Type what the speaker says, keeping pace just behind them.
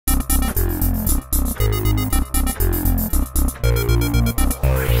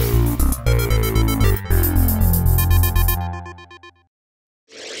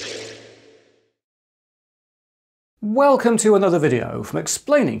Welcome to another video from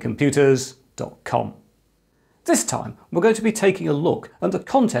explainingcomputers.com. This time we're going to be taking a look at the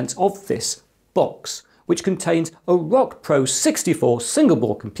contents of this box, which contains a ROCKPro64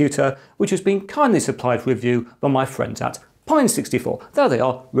 single-board computer which has been kindly supplied for review by my friends at Pine64. There they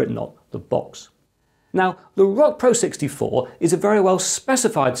are, written on the box. Now, the ROCKPro64 is a very well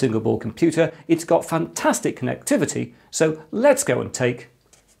specified single-board computer. It's got fantastic connectivity, so let's go and take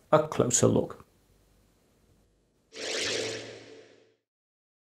a closer look.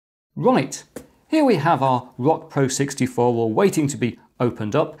 Right, here we have our ROCKPro64 all waiting to be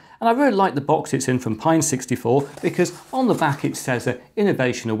opened up, and I really like the box it's in from Pine64 because on the back it says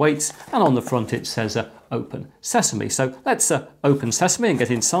innovation awaits, and on the front it says open sesame. So let's open sesame and get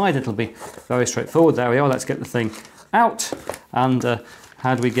inside. It'll be very straightforward. There we are, let's get the thing out. And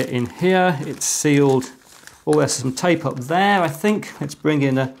how do we get in here? It's sealed. Oh, there's some tape up there, I think. Let's bring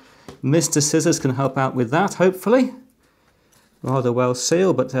in Mr. Scissors can help out with that, hopefully. Rather well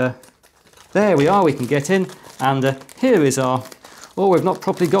sealed, but there we are, we can get in. And here is our, oh, we've not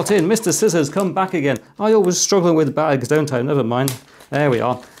properly got in. Mr. Scissors, come back again. I always struggle with bags, don't I? Never mind. There we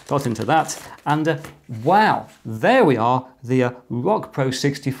are, got into that. And wow, there we are, the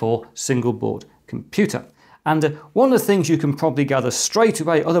ROCKPro64 single board computer. And one of the things you can probably gather straight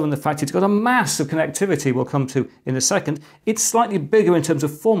away, other than the fact it's got a mass of connectivity we'll come to in a second, it's slightly bigger in terms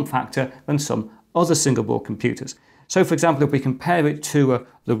of form factor than some other single board computers. So for example, if we compare it to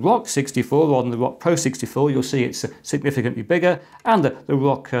the ROCK64 rather than the ROCKPro64, you'll see it's significantly bigger, and the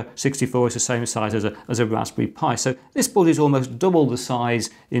ROCK64 is the same size as a Raspberry Pi. So this board is almost double the size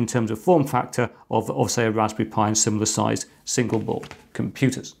in terms of form factor of say a Raspberry Pi and similar sized single board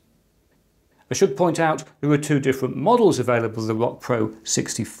computers. I should point out there are two different models available of the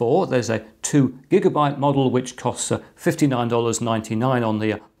ROCKPro64. There's a 2GB model which costs $59.99 on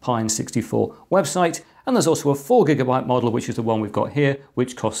the Pine64 website, and there's also a 4GB model which is the one we've got here,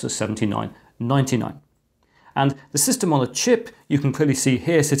 which costs us $79.99. And the system on a chip you can clearly see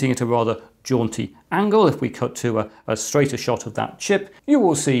here sitting at a rather jaunty angle. If we cut to a straighter shot of that chip, you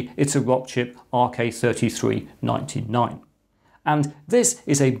will see it's a ROCK chip RK3399. And this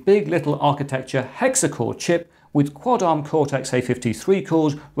is a big little architecture hexacore chip with quad-arm Cortex-A53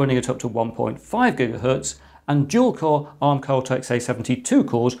 cores running at up to 1.5 GHz and dual-core ARM Cortex-A72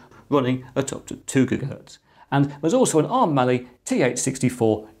 cores running at up to 2 GHz. And there's also an ARM Mali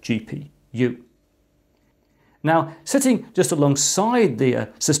T864 GPU. Now, sitting just alongside the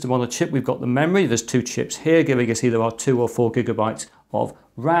system on a chip, we've got the memory. There's two chips here, giving us either our 2 or 4 GB of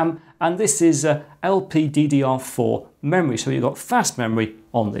RAM, and this is LPDDR4 memory, so you've got fast memory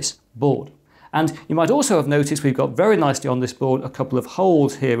on this board. And you might also have noticed we've got very nicely on this board a couple of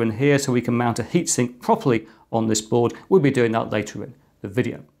holes here and here so we can mount a heatsink properly on this board. We'll be doing that later in the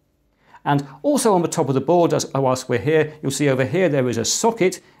video. And also on the top of the board, whilst we're here, you'll see over here there is a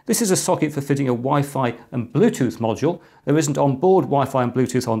socket. This is a socket for fitting a Wi-Fi and Bluetooth module. There isn't on-board Wi-Fi and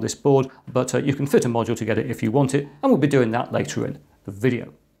Bluetooth on this board, but you can fit a module to get it if you want it, and we'll be doing that later in the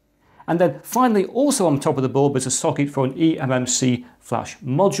video. And then finally, also on top of the board, there's a socket for an eMMC flash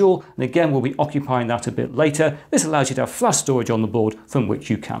module, and again we'll be occupying that a bit later. This allows you to have flash storage on the board from which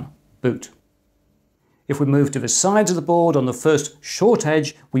you can boot. If we move to the sides of the board, on the first short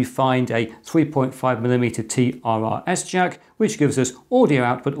edge, we find a 3.5mm TRRS jack, which gives us audio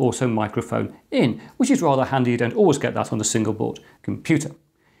out but also microphone in, which is rather handy. You don't always get that on a single board computer.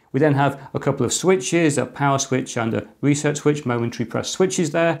 We then have a couple of switches, a power switch and a reset switch, momentary press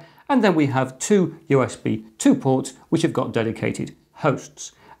switches there, and then we have two USB 2 ports which have got dedicated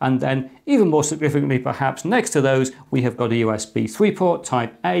hosts. And then, even more significantly perhaps, next to those we have got a USB 3 port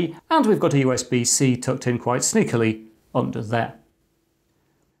type A, and we've got a USB-C tucked in quite sneakily under there.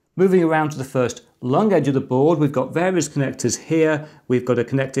 Moving around to the first long edge of the board, we've got various connectors here. We've got a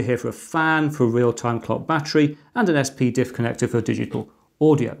connector here for a fan, for a real-time clock battery, and an SPDIF connector for digital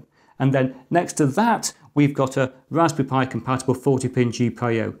audio. And then next to that we've got a Raspberry Pi compatible 40-pin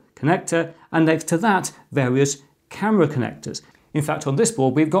GPIO connector, and next to that various camera connectors. In fact, on this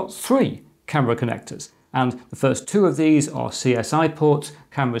board we've got 3 camera connectors, and the first 2 of these are CSI ports,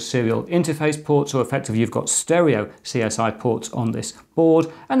 camera serial interface ports, so effectively you've got stereo CSI ports on this board,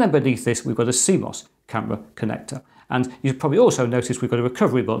 and then beneath this we've got a CMOS camera connector. And you've probably also noticed we've got a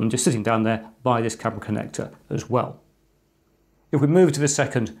recovery button just sitting down there by this camera connector as well. If we move to the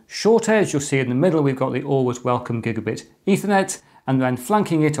second short edge, you'll see in the middle we've got the always welcome Gigabit Ethernet, and then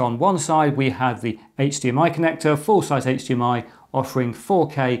flanking it on one side we have the HDMI connector, full-size HDMI, offering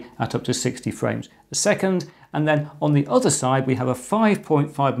 4K at up to 60 frames a second, And then on the other side, we have a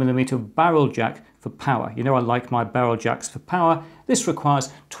 5.5mm barrel jack for power. You know I like my barrel jacks for power. This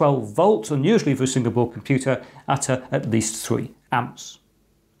requires 12 volts, unusually for a single board computer, at least 3 amps.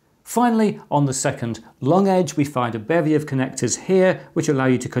 Finally, on the second long edge, we find a bevy of connectors here, which allow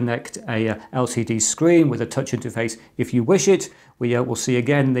you to connect a LCD screen with a touch interface if you wish it. We will see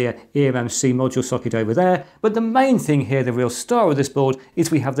again the eMMC module socket over there. But the main thing here, the real star of this board,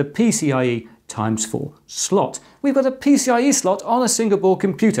 is we have the PCIe ×4 slot. We've got a PCIe slot on a single board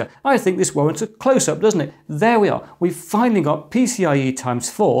computer. I think this warrants a close-up, doesn't it? There we are. We've finally got PCIe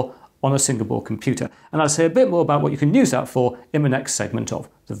 ×4 on a single board computer. And I'll say a bit more about what you can use that for in the next segment of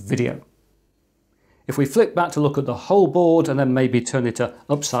the video. If we flip back to look at the whole board and then maybe turn it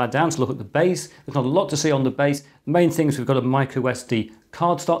upside down to look at the base, there's not a lot to see on the base. The main thing is we've got a micro SD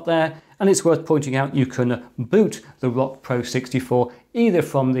card slot there, and it's worth pointing out you can boot the ROCKPro64 either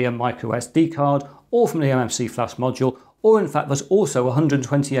from the micro SD card or from the eMMC flash module, or in fact there's also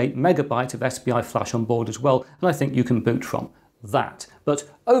 128 megabytes of SPI flash on board as well, and I think you can boot from that. But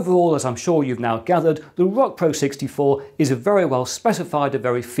overall, as I'm sure you've now gathered, the ROCKPro64 is a very well specified, a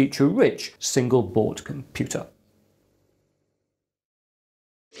very feature-rich single board computer.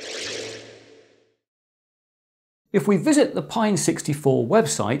 If we visit the Pine64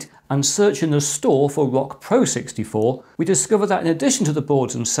 website and search in the store for ROCKPro64, we discover that in addition to the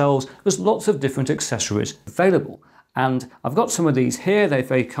boards themselves, there's lots of different accessories available. And I've got some of these here. They've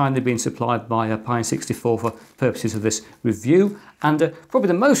very kindly been supplied by Pine64 for purposes of this review. And probably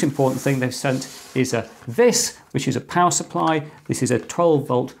the most important thing they've sent is this, which is a power supply. This is a 12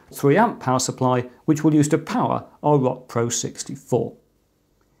 volt 3 amp power supply, which we'll use to power our ROCKPro64.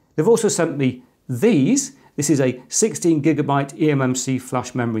 They've also sent me these. This is a 16 gigabyte eMMC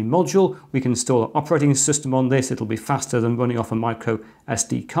flash memory module. We can install an operating system on this. It'll be faster than running off a micro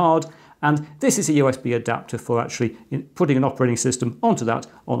SD card. And this is a USB adapter for actually putting an operating system onto that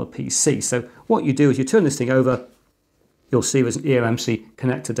on a PC. So what you do is you turn this thing over, you'll see there's an eMMC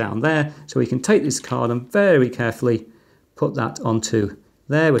connector down there. So we can take this card and very carefully put that onto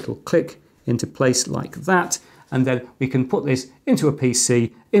there. It'll click into place like that. And then we can put this into a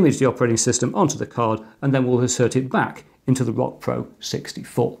PC, image the operating system onto the card, and then we'll insert it back into the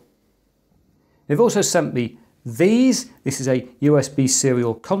ROCKPro64. They've also sent me these. This is a USB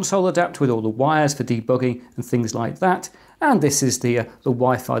serial console adapter with all the wires for debugging and things like that. And this is the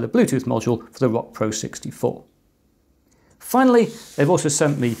Wi-Fi, the Bluetooth module for the ROCKPro64. Finally, they've also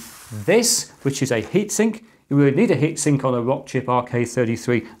sent me this, which is a heatsink. You really need a heatsink on a ROCK chip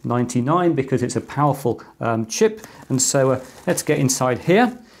RK3399 because it's a powerful chip. And so let's get inside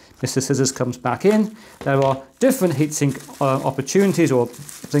here. Mr. Scissors comes back in. There are different heatsink opportunities or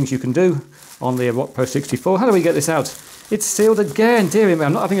things you can do on the ROCKPro64. How do we get this out? It's sealed again, dearie me.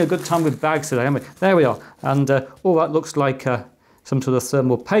 I'm not having a good time with bags today, am I? There we are. And all that looks like some sort of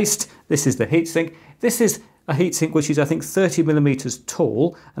thermal paste. This is the heatsink. This is a heatsink which is, I think, 30 millimeters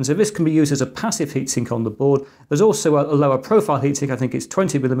tall, and so this can be used as a passive heatsink on the board. There's also a lower profile heatsink, I think it's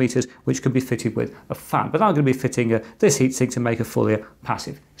 20 millimeters, which can be fitted with a fan. But I'm going to be fitting this heatsink to make a fully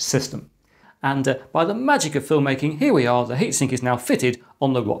passive system. And by the magic of filmmaking, here we are, the heatsink is now fitted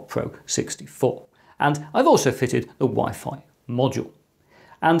on the ROCKPro64. And I've also fitted the Wi-Fi module.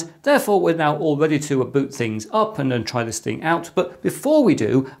 And therefore we're now all ready to boot things up and then try this thing out. But before we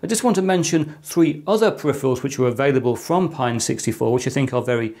do, I just want to mention 3 other peripherals which are available from Pine64, which I think are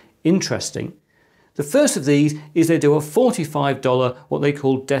very interesting. The first of these is they do a $45 what they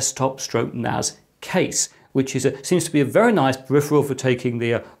call desktop/NAS case, which is seems to be a very nice peripheral for taking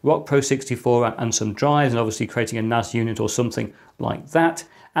the ROCKPro64 and some drives and obviously creating a NAS unit or something like that.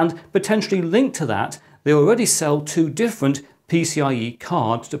 And potentially linked to that, they already sell 2 different PCIe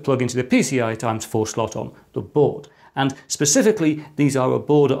cards to plug into the PCIe ×4 slot on the board. And specifically, these are a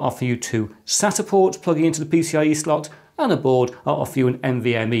board that offer you 2 SATA ports plugging into the PCIe slot and a board that offer you an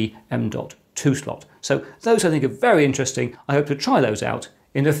NVMe M.2 slot. So those I think are very interesting. I hope to try those out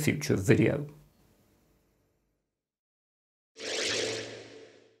in a future video.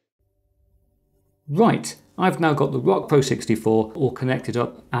 Right, I've now got the ROCKPro64 all connected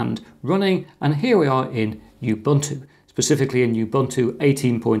up and running, and here we are in Ubuntu. Specifically in Ubuntu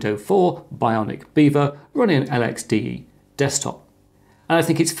 18.04 Bionic Beaver running an LXDE Desktop. And I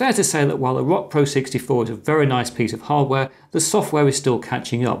think it's fair to say that while the ROCKPro64 is a very nice piece of hardware, the software is still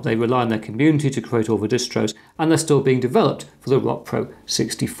catching up. They rely on their community to create all the distros, and they're still being developed for the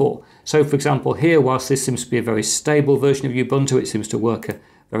ROCKPro64. So for example here, whilst this seems to be a very stable version of Ubuntu, it seems to work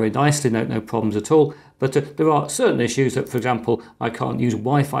very nicely, no problems at all. But there are certain issues that, for example, I can't use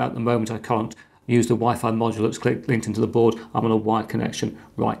Wi-Fi at the moment. I can't use the Wi-Fi module that's linked into the board. I'm on a wired connection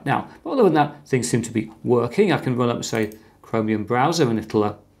right now. But other than that, things seem to be working. I can run up, say, Chromium browser and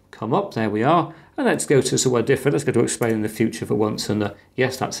it'll come up. There we are. And let's go to somewhere different. Let's go to explain in the future for once. And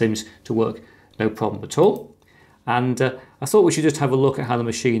yes, that seems to work no problem at all. And I thought we should just have a look at how the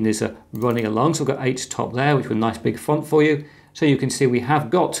machine is running along. So we've got 8 top there, which with a nice big font for you. So you can see we have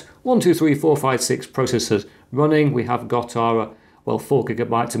got 1, 2, 3, 4, 5, 6 processors running. We have got our, well, 4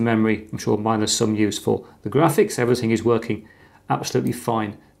 gigabytes of memory, I'm sure minus some use for the graphics. Everything is working absolutely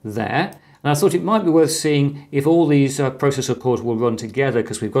fine there. And I thought it might be worth seeing if all these processor cores will run together,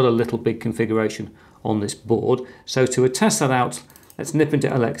 because we've got a little big configuration on this board. So to test that out, let's nip into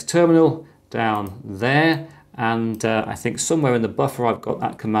LX terminal down there. And I think somewhere in the buffer I've got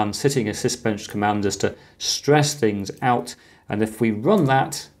that command sitting, a sysbench command, just to stress things out. And if we run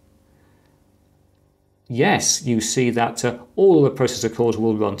that, yes, you see that all of the processor cores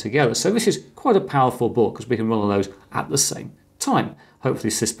will run together. So this is quite a powerful board because we can run all those at the same time.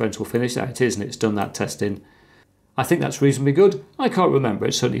 Hopefully Sysbench will finish that. It is, and it's done that testing. I think that's reasonably good. I can't remember.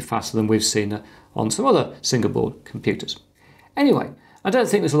 It's certainly faster than we've seen on some other single board computers. Anyway, I don't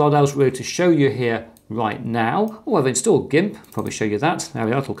think there's a lot else really to show you here right now. Oh, I've installed GIMP. Probably show you that. There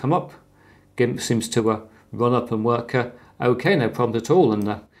we are. It'll come up. GIMP seems to run up and work okay, no problems at all.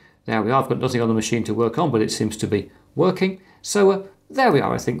 And there we are. I've got nothing on the machine to work on, but it seems to be working. So there we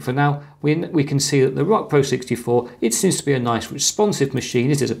are, I think, for now. We can see that the ROCKPro64, it seems to be a nice responsive machine.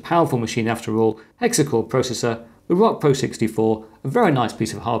 It is a powerful machine after all. Hexa-core processor, the ROCKPro64, a very nice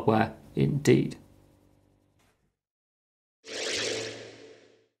piece of hardware indeed.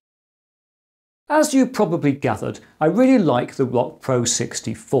 As you probably gathered, I really like the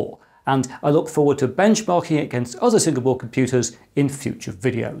ROCKPro64, and I look forward to benchmarking it against other single board computers in future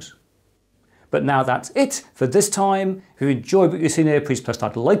videos. But now that's it for this time. If you enjoyed what you've seen here, please press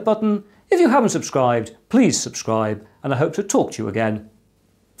that like button. If you haven't subscribed, please subscribe, and I hope to talk to you again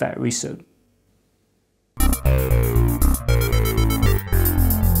very soon.